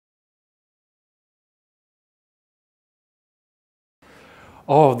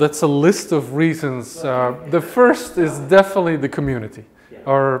Oh, that's a list of reasons. The first is definitely the community.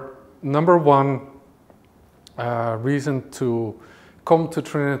 Our number one reason to come to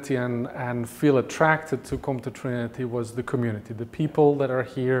Trinity and feel attracted to come to Trinity was the community, the people that are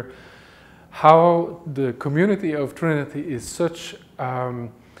here. How the community of Trinity is such a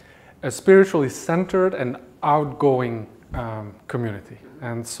spiritually centered and outgoing community.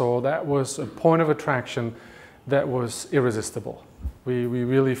 And so that was a point of attraction that was irresistible. We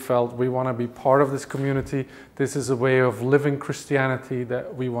really felt we want to be part of this community. This is a way of living Christianity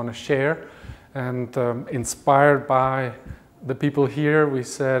that we want to share. And inspired by the people here, we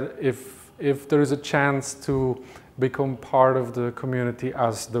said if there is a chance to become part of the community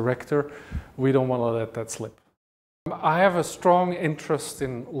as director, we don't want to let that slip. I have a strong interest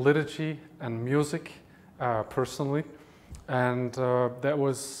in liturgy and music personally, and that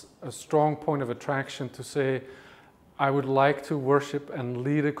was a strong point of attraction to say I would like to worship and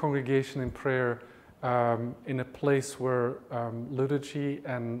lead a congregation in prayer in a place where liturgy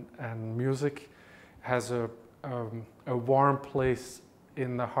and music has a warm place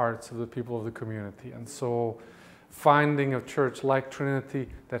in the hearts of the people of the community. And so finding a church like Trinity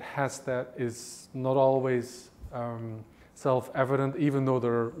that has that is not always self-evident, even though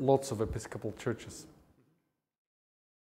there are lots of Episcopal churches.